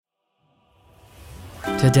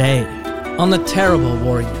Today, on The Terrible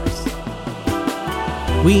Warriors,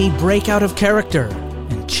 we break out of character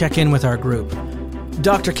and check in with our group.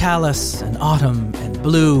 Dr. Callus and Autumn and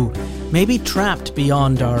Blue may be trapped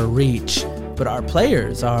beyond our reach, but our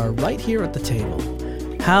players are right here at the table.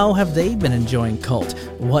 How have they been enjoying Cult?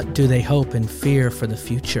 What do they hope and fear for the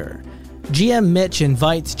future? GM Mitch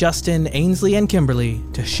invites Justin, Ainsley, and Kimberly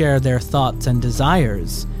to share their thoughts and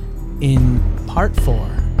desires in Part 4,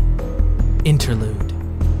 Interlude.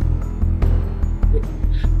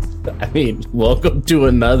 I mean, welcome to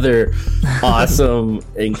another awesome,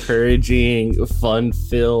 encouraging,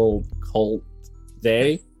 fun-filled Cult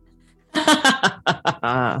day.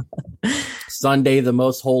 Sunday, the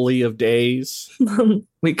most holy of days.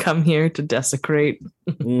 We come here to desecrate.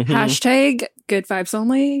 Hashtag good vibes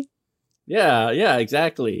only. Yeah,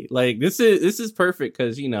 exactly. Like this is perfect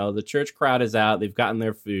because the church crowd is out. They've gotten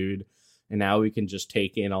their food, and now we can just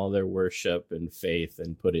take in all their worship and faith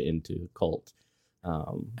and put it into Cult.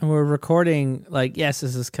 And we're recording, yes,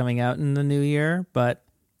 this is coming out in the new year, but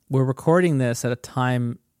we're recording this at a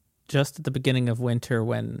time just at the beginning of winter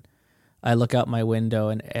when I look out my window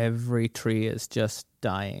and every tree is just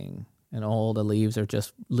dying and all the leaves are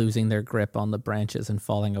just losing their grip on the branches and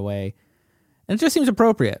falling away. And it just seems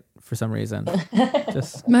appropriate for some reason.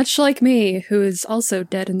 Just much like me, who is also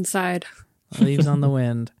dead inside. Leaves on the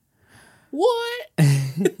wind. What?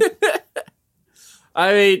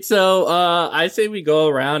 I mean, so I say we go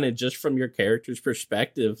around and just from your character's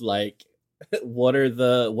perspective,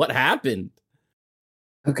 what happened?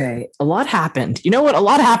 Okay, a lot happened. You know what? A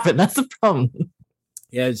lot happened. That's the problem.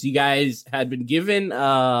 Yes, you guys had been given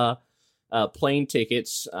plane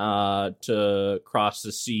tickets to cross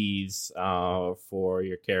the seas for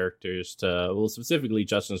your characters specifically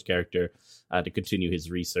Justin's character to continue his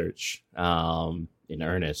research in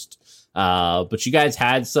earnest. But you guys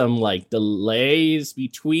had some delays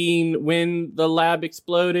between when the lab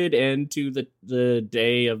exploded and to the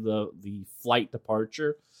day of the flight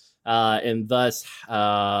departure. And thus,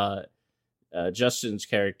 Justin's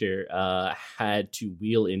character had to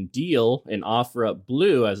wheel and deal and offer up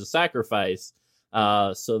Blue as a sacrifice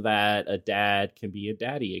so that a dad can be a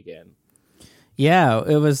daddy again. Yeah,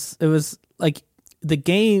 it was like the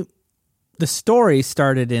game. The story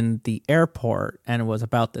started in the airport and it was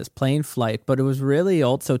about this plane flight, but it was really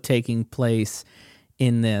also taking place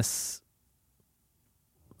in this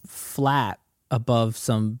flat above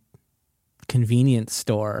some convenience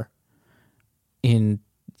store in,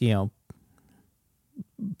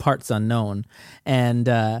 parts unknown. And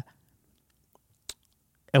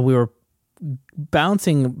we were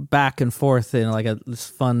bouncing back and forth in this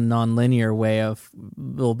fun non-linear way of a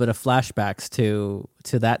little bit of flashbacks to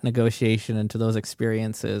that negotiation and to those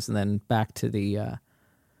experiences, and then back to the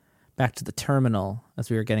terminal as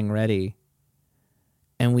we were getting ready.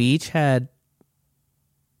 And we each had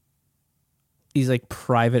these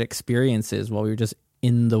private experiences while we were just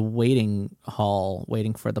in the waiting hall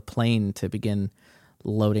waiting for the plane to begin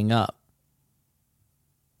loading up.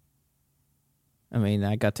 I mean,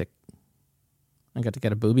 I got to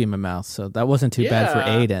get a boobie in my mouth, so that wasn't too bad for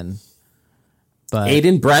Aiden. But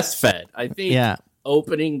Aiden breastfed. I think yeah.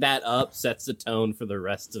 Opening that up sets the tone for the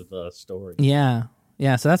rest of the story. Yeah.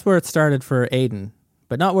 So that's where it started for Aiden,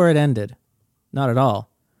 but not where it ended. Not at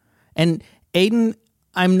all. And Aiden,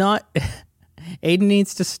 Aiden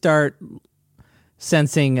needs to start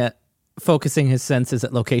focusing his senses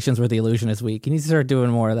at locations where the illusion is weak. He needs to start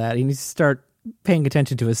doing more of that. He needs to start paying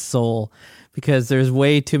attention to his soul, because there's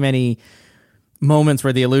way too many moments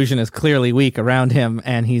where the illusion is clearly weak around him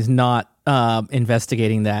and he's not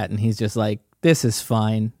investigating that, and he's just like, this is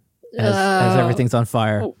fine as everything's on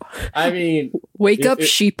fire. I mean, wake up,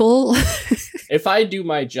 sheeple. If I do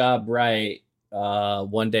my job right,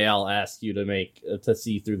 one day I'll ask you to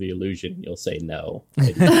see through the illusion. You'll say no. No,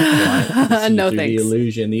 thanks.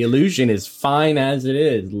 The illusion is fine as it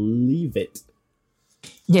is. Leave it.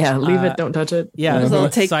 Yeah, leave it. Don't touch it. Yeah, I'll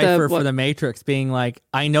take Cypher for the Matrix being like,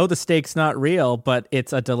 I know the steak's not real, but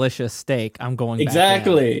it's a delicious steak. I'm going back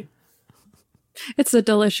exactly. in. It's a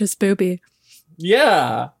delicious boobie.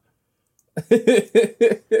 Yeah.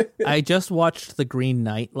 I just watched The Green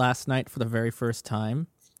Knight last night for the very first time.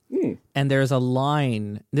 And there's a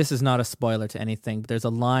line, this is not a spoiler to anything, but there's a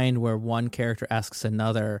line where one character asks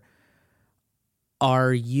another,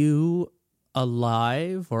 are you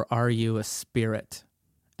alive or are you a spirit?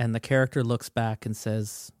 And the character looks back and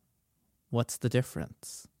says, what's the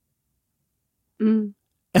difference? Mm.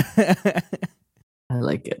 I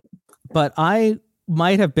like it. But I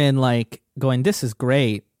might have been going, this is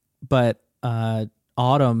great, but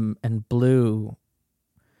Autumn and Blue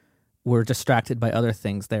were distracted by other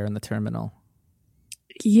things there in the terminal.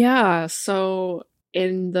 Yeah, so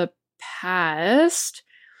in the past,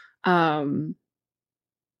 um,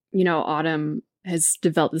 Autumn has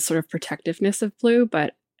developed this sort of protectiveness of Blue,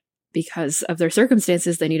 but because of their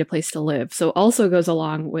circumstances, they need a place to live. So also goes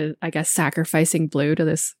along with, I guess, sacrificing Blue to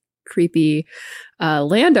this creepy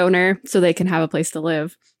landowner so they can have a place to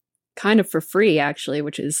live, kind of for free, actually,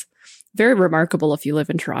 which is very remarkable if you live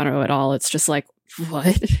in Toronto at all. It's just like,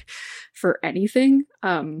 what? For anything?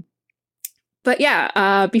 But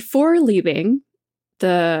yeah, before leaving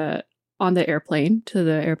on the airplane to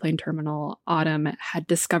the airplane terminal, Autumn had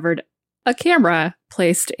discovered a camera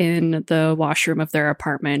placed in the washroom of their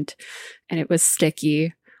apartment, and it was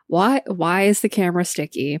sticky. Why is the camera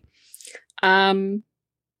sticky?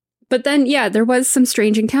 But then, yeah, there was some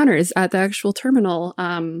strange encounters at the actual terminal.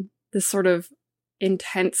 This sort of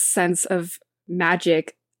intense sense of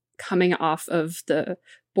magic coming off of the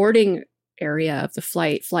boarding area of the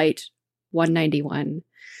flight 191.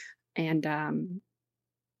 And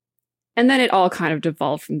then it all kind of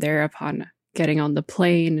devolved from there upon getting on the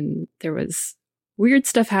plane, and there was weird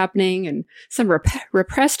stuff happening and some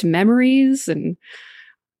repressed memories, and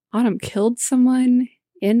Autumn killed someone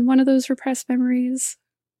in one of those repressed memories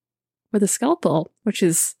with a scalpel, which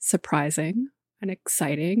is surprising and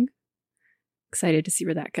exciting. Excited to see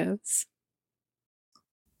where that goes.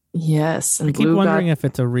 Yes, and I keep Blue wondering if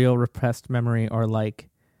it's a real repressed memory or like,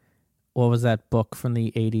 what was that book from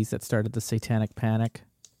the 80s that started the Satanic Panic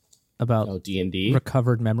about D&D?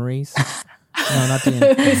 recovered memories? No, not D&D.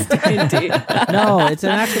 D&D. No, it's an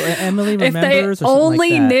actual Emily If Remembers they or something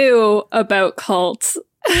only like that. knew about cults.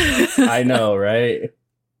 I know, right?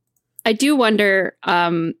 I do wonder,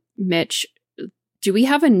 Mitch, do we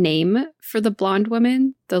have a name for the blonde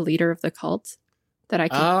woman, the leader of the cult? That I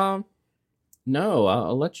can. No,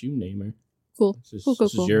 I'll let you name her. Cool. This Cool.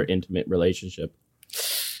 is your intimate relationship.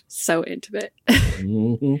 So intimate.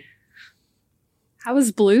 Mm-hmm. How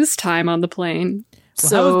was Blue's time on the plane?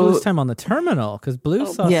 Well, how was Blue's time on the terminal? Because Blue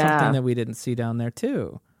saw yeah. something that we didn't see down there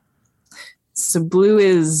too. So Blue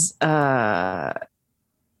is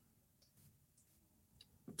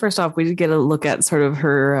first off, we did get a look at sort of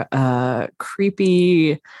her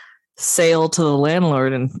creepy sale to the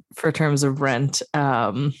landlord and for terms of rent.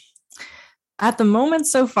 At the moment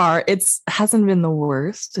so far, it hasn't been the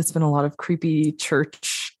worst. It's been a lot of creepy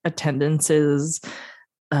church attendances,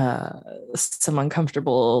 some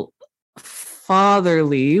uncomfortable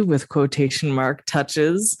fatherly with quotation mark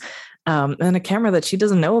touches, and a camera that she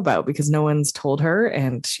doesn't know about because no one's told her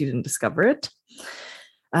and she didn't discover it.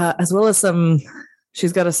 As well as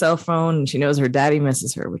she's got a cell phone and she knows her daddy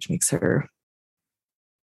misses her, which makes her,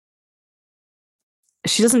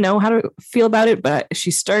 she doesn't know how to feel about it, but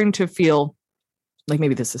she's starting to feel like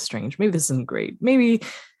maybe this is strange. Maybe this isn't great. Maybe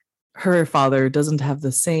her father doesn't have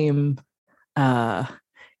the same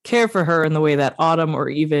care for her in the way that Autumn or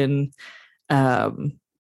even the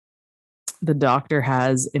doctor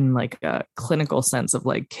has, in like a clinical sense of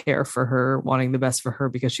like care for her, wanting the best for her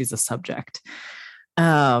because she's a subject.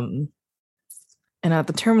 And at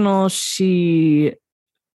the terminal, she,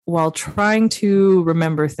 while trying to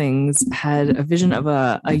remember things, had a vision of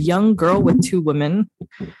a young girl with two women,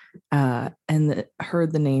 and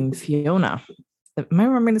heard the name Fiona. Am I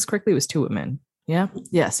remembering this correctly? It was two women. Yeah.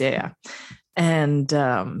 Yes. Yeah. And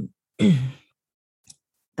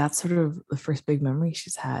that's sort of the first big memory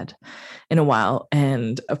she's had in a while.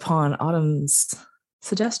 And upon Autumn's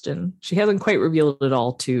suggestion, she hasn't quite revealed it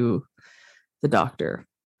all to the doctor.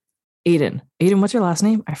 Aiden, what's your last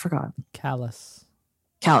name? I forgot. Callis.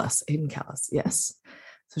 Aiden Callis, yes.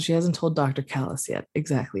 So she hasn't told Dr. Callis yet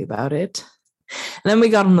exactly about it. And then we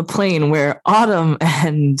got on the plane where Autumn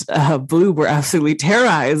and Blue were absolutely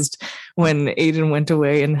terrorized when Aiden went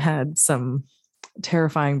away and had some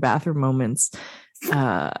terrifying bathroom moments.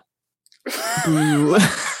 Blue.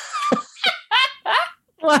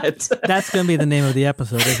 What? That's going to be the name of the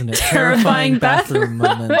episode, isn't it? Terrifying bathroom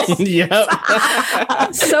moments. Yep.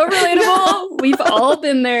 So relatable. We've all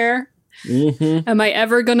been there. Mm-hmm. Am I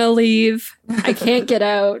ever gonna leave? I can't get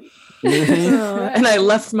out. Mm-hmm. And I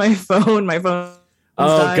left my phone. My phone.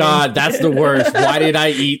 Oh dying. God, that's the worst. Why did I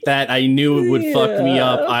eat that? I knew it would fuck me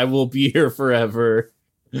up. I will be here forever.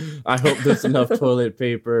 I hope there's enough toilet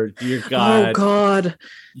paper. Dear God. Oh God.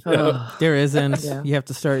 Yeah. There isn't. Yeah. You have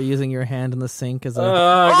to start using your hand in the sink as a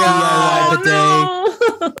Oh, DIY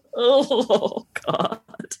God. bidet. No. Oh God.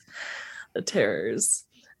 The terrors.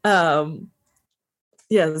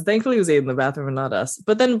 Yes, thankfully it was Aiden in the bathroom and not us.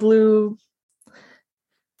 But then Blue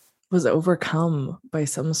was overcome by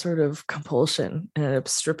some sort of compulsion and ended up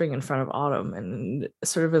stripping in front of Autumn, and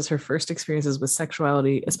sort of as her first experiences with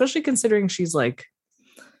sexuality, especially considering she's like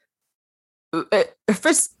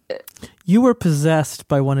First, You were possessed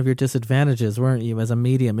by one of your disadvantages, weren't you, as a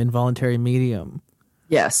medium, involuntary medium?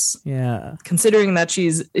 yes. Yeah. Considering that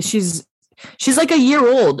she's like a year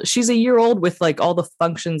old. She's a year old with like all the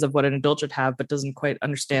functions of what an adult should have, but doesn't quite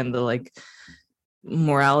understand the like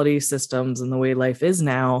morality systems and the way life is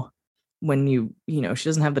now. When she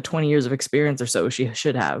doesn't have the 20 years of experience or so she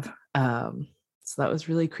should have. So that was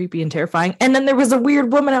really creepy and terrifying. And then there was a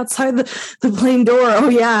weird woman outside the plane door. Oh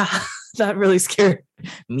yeah, that really scared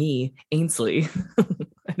me, Ainsley.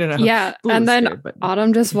 I don't know. Yeah, and then scared, but...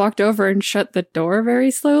 Autumn just walked over and shut the door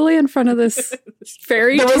very slowly in front of this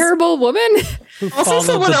very terrible woman. Who also,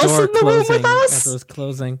 someone else in the room with us as it was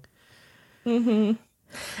closing. Mm-hmm.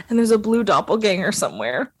 And there's a blue doppelganger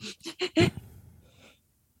somewhere.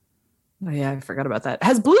 Oh yeah, I forgot about that.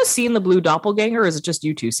 Has Blue seen the blue doppelganger, or is it just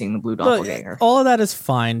you two seeing the blue doppelganger? All of that is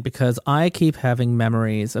fine because I keep having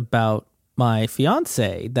memories about my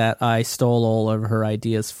fiance that I stole all of her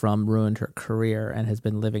ideas from, ruined her career, and has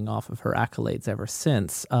been living off of her accolades ever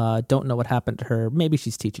since. Don't know what happened to her. Maybe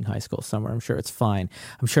she's teaching high school somewhere. I'm sure it's fine.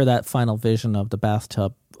 I'm sure that final vision of the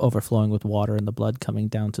bathtub overflowing with water and the blood coming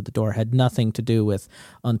down to the door had nothing to do with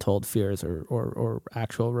untold fears or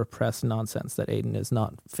actual repressed nonsense that Aiden is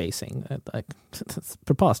not facing. It's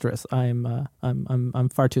preposterous. I'm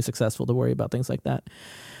far too successful to worry about things like that.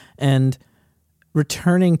 And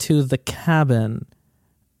returning to the cabin,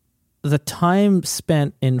 the time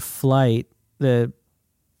spent in flight, the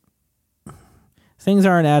things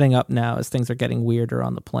aren't adding up now as things are getting weirder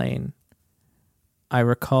on the plane. I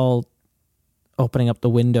recall opening up the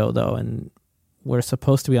window, though, and we're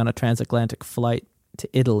supposed to be on a transatlantic flight to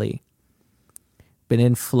Italy. Been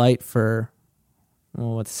in flight for,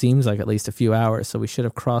 what seems like at least a few hours, so we should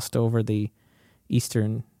have crossed over the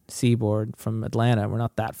eastern seaboard from Atlanta. We're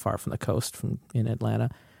not that far from the coast in Atlanta,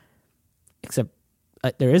 except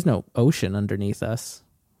there is no ocean underneath us.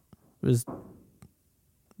 There's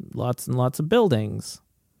lots and lots of buildings,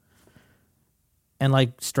 and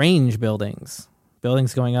like strange buildings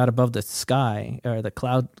going out above the sky or the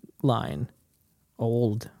cloud line,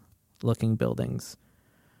 old looking buildings.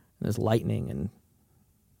 There's lightning and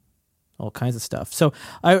all kinds of stuff. So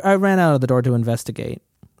I ran out of the door to investigate.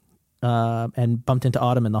 And bumped into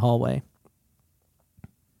Autumn in the hallway.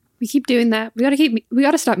 We keep doing that. We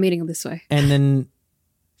gotta stop meeting this way. And then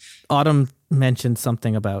Autumn mentioned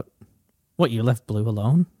something about, what, you left Blue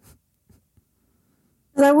alone?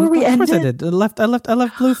 Is that where we ended? Of course I did. I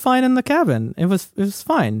left Blue fine in the cabin. It was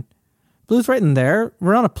fine. Blue's right in there.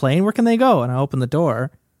 We're on a plane. Where can they go? And I opened the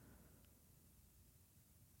door.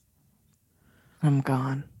 I'm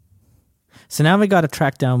gone. So now we got to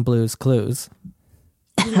track down Blue's clues.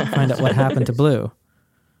 Find out what happened to Blue.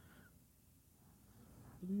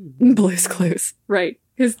 Blue's clues. Right.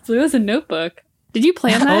 Because Blue has a notebook. Did you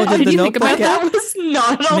plan that? Oh, did you think about that? that? Was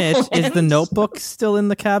not Mitch, is the notebook still in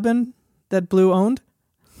the cabin that Blue owned?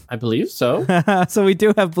 I believe so. So we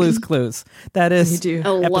do have Blue's clues. That is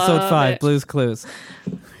episode 5, Blue's Clues.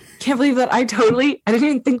 Can't believe that. I didn't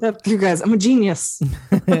even think that through, guys. I'm a genius.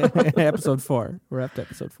 Episode 4. We're up to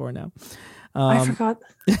episode 4 now. I forgot.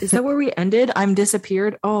 Is that where we ended? I'm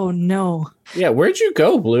disappeared. Oh no. Yeah, where'd you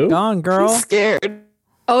go, Blue? Gone, girl. I'm scared.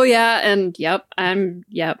 Oh yeah, and yep. Man.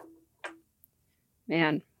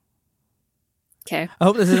 Okay. I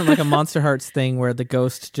hope this isn't like a Monster Hearts thing where the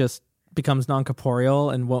ghost just becomes non-corporeal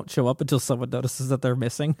and won't show up until someone notices that they're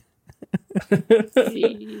missing.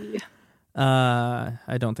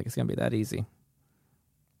 I don't think it's gonna be that easy.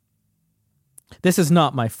 This is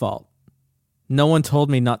not my fault. No one told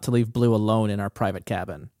me not to leave Blue alone in our private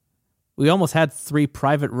cabin. We almost had 3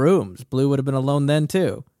 private rooms. Blue would have been alone then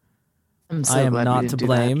too. I am not to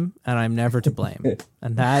blame, and I'm never to blame.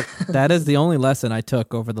 And that is the only lesson I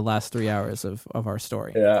took over the last 3 hours of our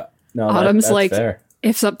story. Yeah. No, Autumn's that's like, fair.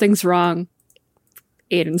 If something's wrong,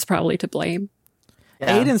 Aiden's probably to blame.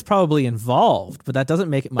 Yeah. Aiden's probably involved, but that doesn't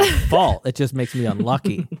make it my fault. It just makes me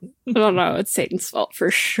unlucky. I don't know. It's Aiden's fault for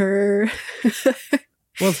sure.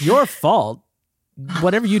 Well, it's your fault.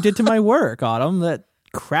 Whatever you did to my work, Autumn, that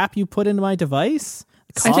crap you put into my device,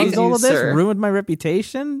 caused all of this, ruined my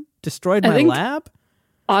reputation, destroyed my lab.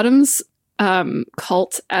 Autumn's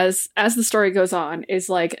cult, as the story goes on, is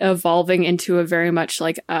like evolving into a very much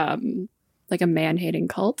like a man-hating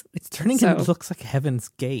cult. It's turning into looks like Heaven's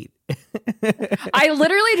Gate. I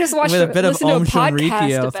literally just watched with a bit of Om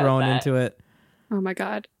Shinrikyo thrown into it. Oh my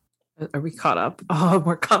god. Are we caught up? Oh,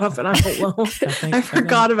 we're caught up and I'm alone. I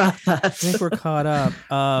forgot about that. I think we're caught up.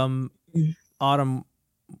 Autumn,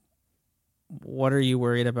 what are you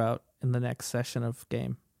worried about in the next session of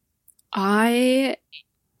game?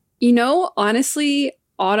 Honestly,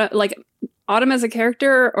 Autumn Autumn as a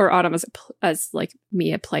character or Autumn as like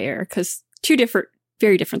me, a player? Because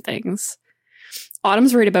very different things.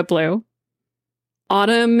 Autumn's worried about Blue.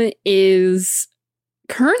 Autumn is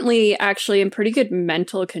currently actually in pretty good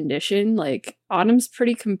mental condition. Like Autumn's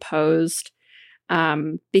pretty composed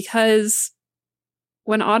because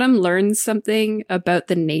when Autumn learns something about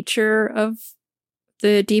the nature of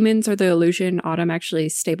the demons or the illusion, Autumn actually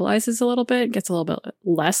stabilizes a little bit, gets a little bit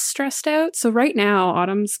less stressed out. So right now,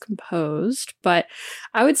 Autumn's composed, but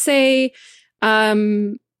I would say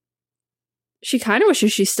she kind of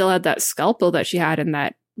wishes she still had that scalpel that she had in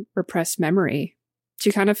that repressed memory.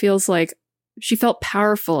 She kind of feels like she felt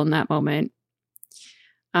powerful in that moment.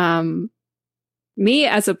 Me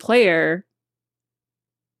as a player,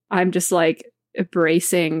 I'm just like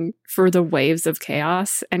bracing for the waves of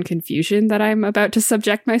chaos and confusion that I'm about to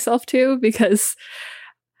subject myself to because,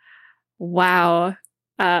 wow,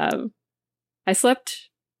 I slept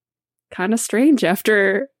kind of strange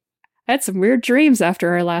after. I had some weird dreams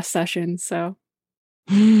after our last session, so.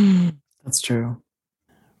 That's true.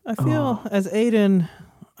 I feel as Aiden,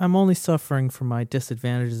 I'm only suffering from my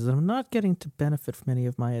disadvantages and I'm not getting to benefit from any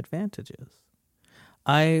of my advantages.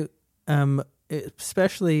 I am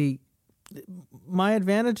especially... My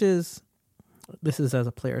advantages, this is as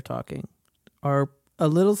a player talking, are a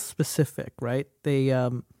little specific, right? They,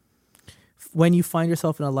 when you find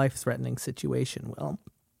yourself in a life-threatening situation, well,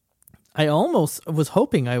 I almost was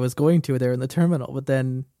hoping I was going to there in the terminal, but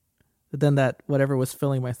then that whatever was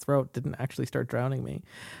filling my throat didn't actually start drowning me.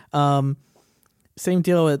 Same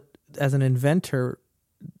deal with as an inventor,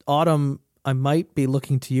 Autumn, I might be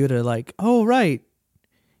looking to you to like, oh, right.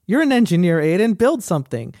 You're an engineer, Aiden. Build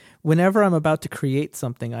something. Whenever I'm about to create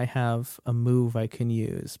something, I have a move I can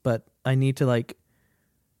use, but I need to like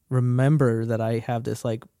remember that I have this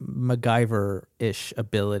like MacGyver-ish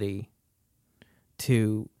ability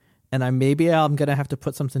to, and I'm gonna have to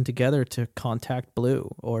put something together to contact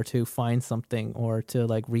Blue or to find something or to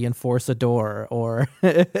like reinforce a door or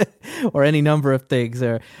or any number of things.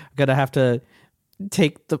 Or I'm gonna have to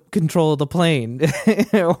take the control of the plane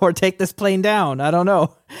or take this plane down. I don't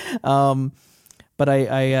know. But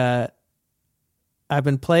I've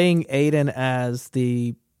been playing Aiden as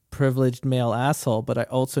the privileged male asshole, but I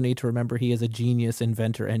also need to remember he is a genius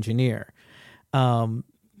inventor engineer.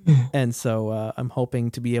 And so I'm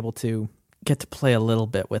hoping to be able to get to play a little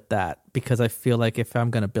bit with that because I feel like if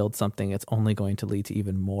I'm going to build something, it's only going to lead to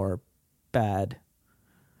even more bad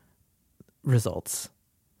results.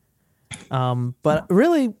 But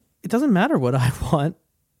really, it doesn't matter what I want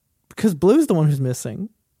because Blue's the one who's missing.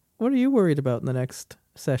 What are you worried about in the next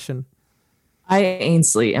session? I,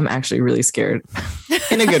 Ainsley, am actually really scared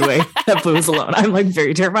in a good way that Blue is alone. I'm like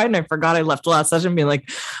very terrified, and I forgot I left the last session being like,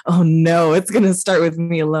 oh no, it's going to start with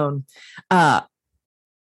me alone. I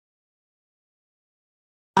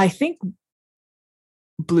think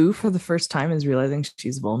Blue, for the first time, is realizing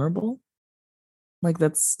she's vulnerable. Like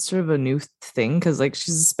that's sort of a new thing because like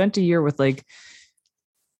she's spent a year with like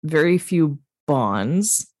very few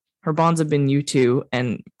bonds. Her bonds have been you two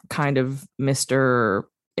and kind of Mr.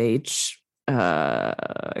 H.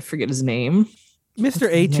 I forget his name. Mr.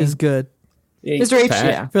 H is good. Mr. H,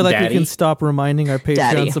 yeah. I feel like Daddy. we can stop reminding our Patreon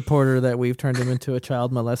Daddy. supporter that we've turned him into a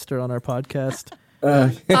child molester on our podcast.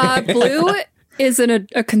 Blue is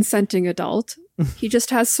a consenting adult. He just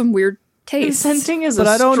has some weird tastes. Consenting is But a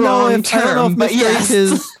I don't know strong if term, but Mr. yes.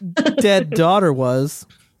 H's dead daughter was.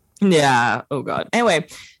 Yeah. Oh God. Anyway,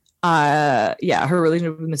 yeah, her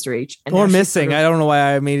relationship with Mr. H. And Or now she's missing. sort of- I don't know why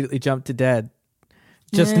I immediately jumped to dead.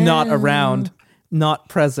 Just not around, not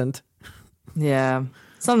present. Yeah,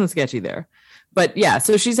 something sketchy there. But yeah,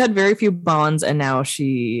 so she's had very few bonds, and now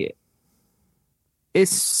she is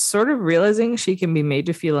sort of realizing she can be made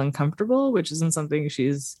to feel uncomfortable, which isn't something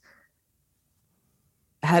she's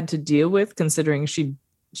had to deal with, considering she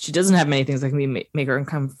doesn't have many things that can make her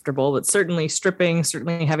uncomfortable. But certainly stripping,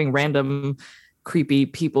 certainly having random creepy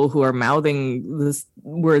people who are mouthing this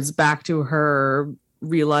words back to her,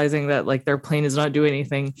 realizing that like their plane is not doing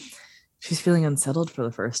anything. She's feeling unsettled for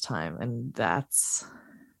the first time, and that's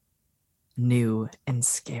new and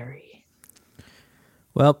scary.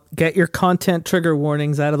 Well, get your content trigger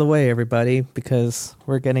warnings out of the way, everybody, because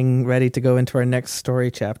we're getting ready to go into our next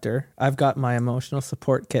story chapter. I've got my emotional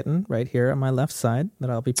support kitten right here on my left side that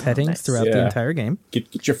I'll be petting nice. throughout the Yeah. entire game.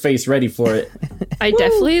 Get your face ready for it. I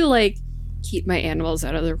definitely like keep my animals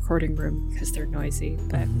out of the recording room because they're noisy,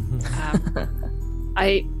 but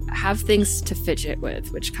I have things to fidget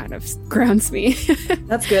with, which kind of grounds me.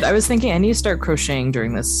 That's good. I was thinking I need to start crocheting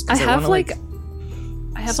during this. 'cause I have wanna, like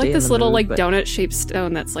stay in this the little mood, like but- donut shaped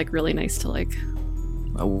stone that's like really nice to like.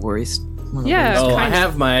 a worry Yeah. Oh, I kind of.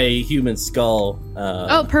 have my human skull.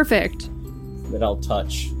 Oh, perfect. That I'll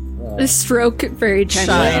touch. Stroke very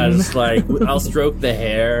gently. Shine. Just like I'll stroke the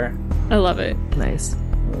hair. I love it. Nice.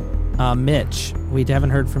 Mitch, we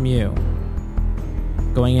haven't heard from you.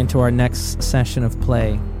 Going into our next session of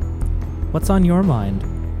play, what's on your mind?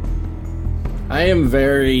 I am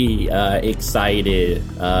very excited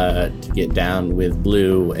to get down with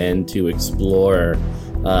Blue and to explore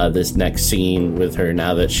this next scene with her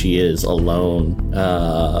now that she is alone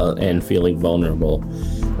and feeling vulnerable.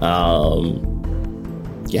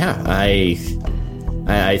 Yeah, I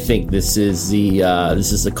think this is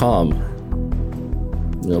the calm.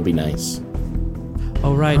 It'll be nice.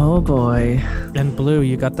 Oh, right. Oh boy. And Blue,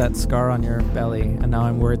 you got that scar on your belly, and now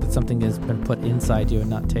I'm worried that something has been put inside you and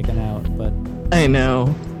not taken out, but I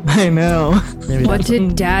know. maybe What that's,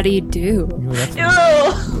 did Daddy do? maybe that's,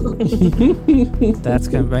 No.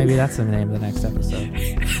 maybe that's the name of the next episode.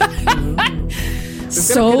 We've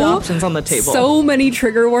got good options on the table. So many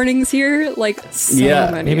trigger warnings here. Like, so Yeah,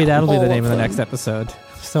 many. Maybe that'll be the All name of the them. next episode.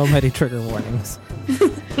 So many trigger warnings.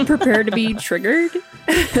 Prepare to be triggered.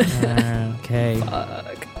 Okay.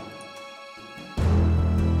 Fuck.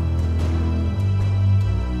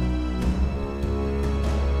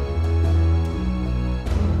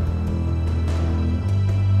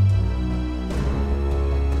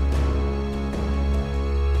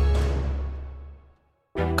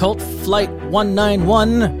 Cult Flight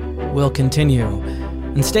 191 will continue.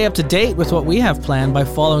 And stay up to date with what we have planned by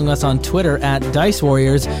following us on Twitter at Dice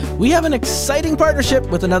Warriors. We have an exciting partnership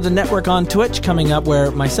with another network on Twitch coming up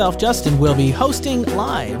where myself, Justin, will be hosting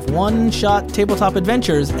live one-shot tabletop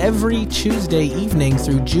adventures every Tuesday evening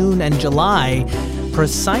through June and July.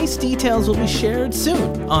 Precise details will be shared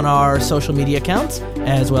soon on our social media accounts,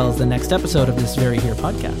 as well as the next episode of this very here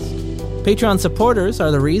podcast. Patreon supporters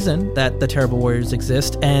are the reason that the Terrible Warriors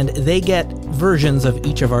exist, and they get versions of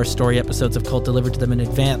each of our story episodes of Cult delivered to them in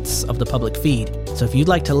advance of the public feed. So if you'd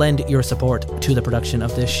like to lend your support to the production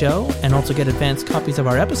of this show and also get advanced copies of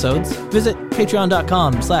our episodes, visit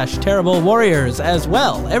patreon.com/Terrible Warriors as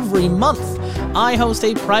well. Every month, I host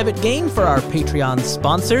a private game for our Patreon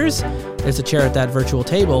sponsors. There's a chair at that virtual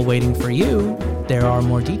table waiting for you. There are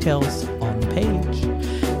more details on the page.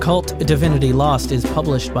 Cult Divinity Lost is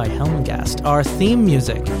published by Helmgast. Our theme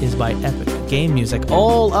music is by Epic Game Music.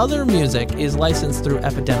 All other music is licensed through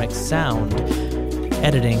Epidemic Sound.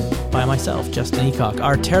 Editing by myself, Justin Eacock.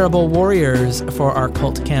 Our Terrible Warriors for our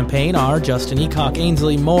Cult campaign are Justin Eacock,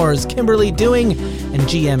 Ainsley Moores, Kimberly Dewing, and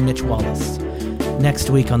GM Mitch Wallace. Next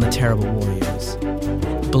week on the Terrible Warriors,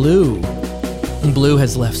 Blue. Blue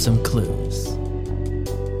has left some clues.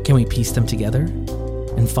 Can we piece them together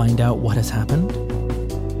and find out what has happened?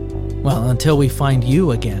 Well, until we find you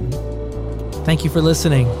again, thank you for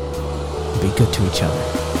listening. Be good to each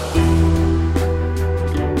other.